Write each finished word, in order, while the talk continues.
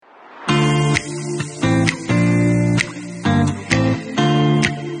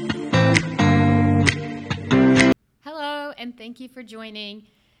Thank you for joining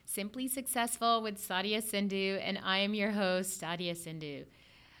Simply Successful with Sadia Sindhu, and I am your host, Sadia Sindhu.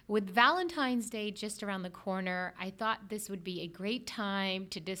 With Valentine's Day just around the corner, I thought this would be a great time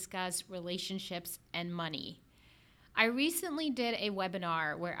to discuss relationships and money. I recently did a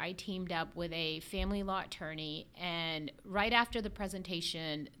webinar where I teamed up with a family law attorney, and right after the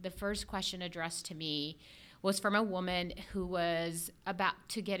presentation, the first question addressed to me was from a woman who was about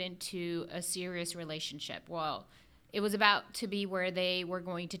to get into a serious relationship. Well, it was about to be where they were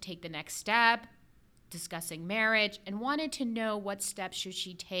going to take the next step, discussing marriage, and wanted to know what steps should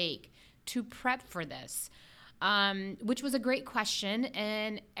she take to prep for this. Which was a great question.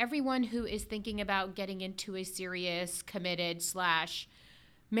 And everyone who is thinking about getting into a serious, committed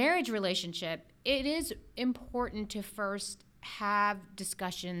 / marriage relationship, it is important to first have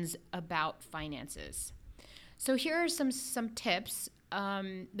discussions about finances. So here are some tips.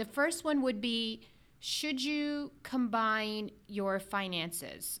 The first one would be, should you combine your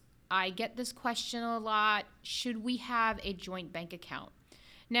finances? I get this question a lot. Should we have a joint bank account?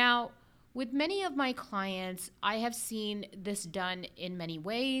 Now, with many of my clients, I have seen this done in many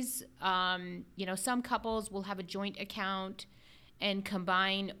ways. Some couples will have a joint account and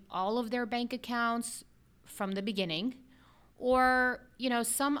combine all of their bank accounts from the beginning. Or,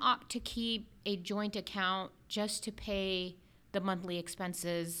 some opt to keep a joint account just to pay the monthly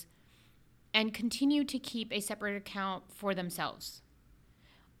expenses and continue to keep a separate account for themselves.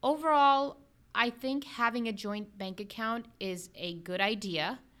 Overall, I think having a joint bank account is a good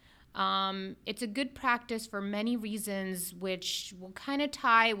idea. It's a good practice for many reasons, which will kind of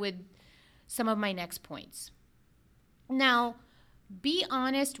tie with some of my next points. Now, be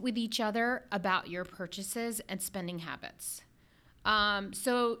honest with each other about your purchases and spending habits.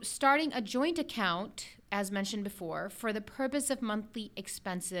 So starting a joint account, as mentioned before, for the purpose of monthly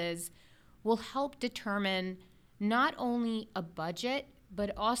expenses will help determine not only a budget,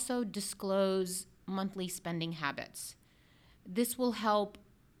 but also disclose monthly spending habits. This will help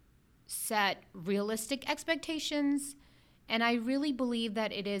set realistic expectations, and I really believe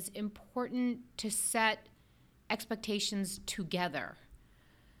that it is important to set expectations together.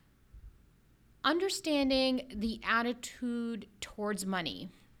 Understanding the attitude towards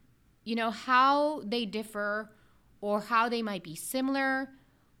money, how they differ or how they might be similar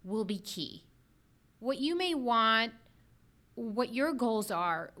will be key. What you may want, what your goals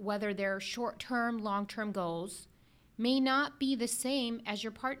are, whether they're short-term, long-term goals, may not be the same as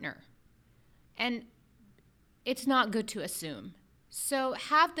your partner. And it's not good to assume. So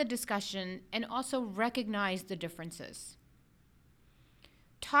have the discussion and also recognize the differences.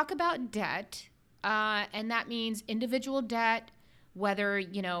 Talk about debt, and that means individual debt, whether,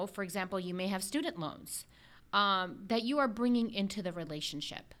 for example, you may have student loans that you are bringing into the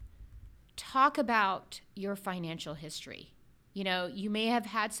relationship. Talk about your financial history. You may have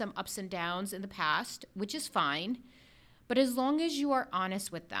had some ups and downs in the past, which is fine, but as long as you are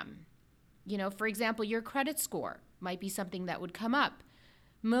honest with them. For example, your credit score might be something that would come up.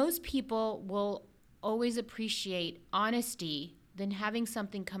 Most people will always appreciate honesty than having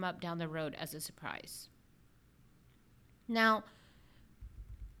something come up down the road as a surprise. Now,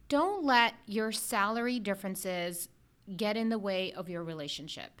 don't let your salary differences get in the way of your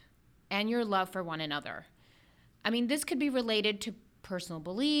relationship and your love for one another. This could be related to personal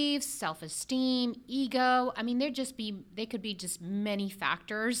beliefs, self-esteem, ego. They could be just many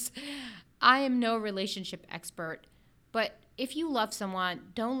factors. I am no relationship expert, but if you love someone,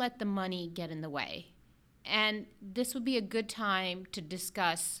 don't let the money get in the way. And this would be a good time to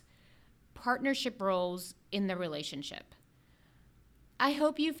discuss partnership roles in the relationship. I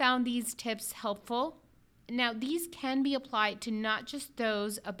hope you found these tips helpful. Now, these can be applied to not just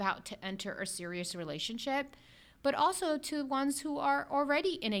those about to enter a serious relationship, but also to ones who are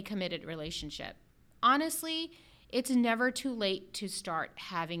already in a committed relationship. Honestly, it's never too late to start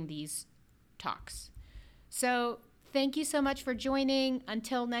having these talks. So thank you so much for joining.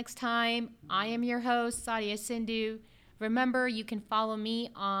 Until next time, I am your host, Sadia Sindhu. Remember, you can follow me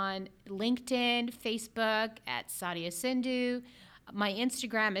on LinkedIn, Facebook at Sadia Sindhu. My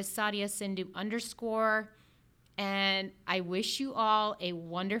Instagram is Sadia Sindhu _. And I wish you all a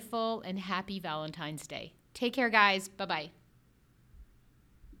wonderful and happy Valentine's Day. Take care, guys. Bye-bye.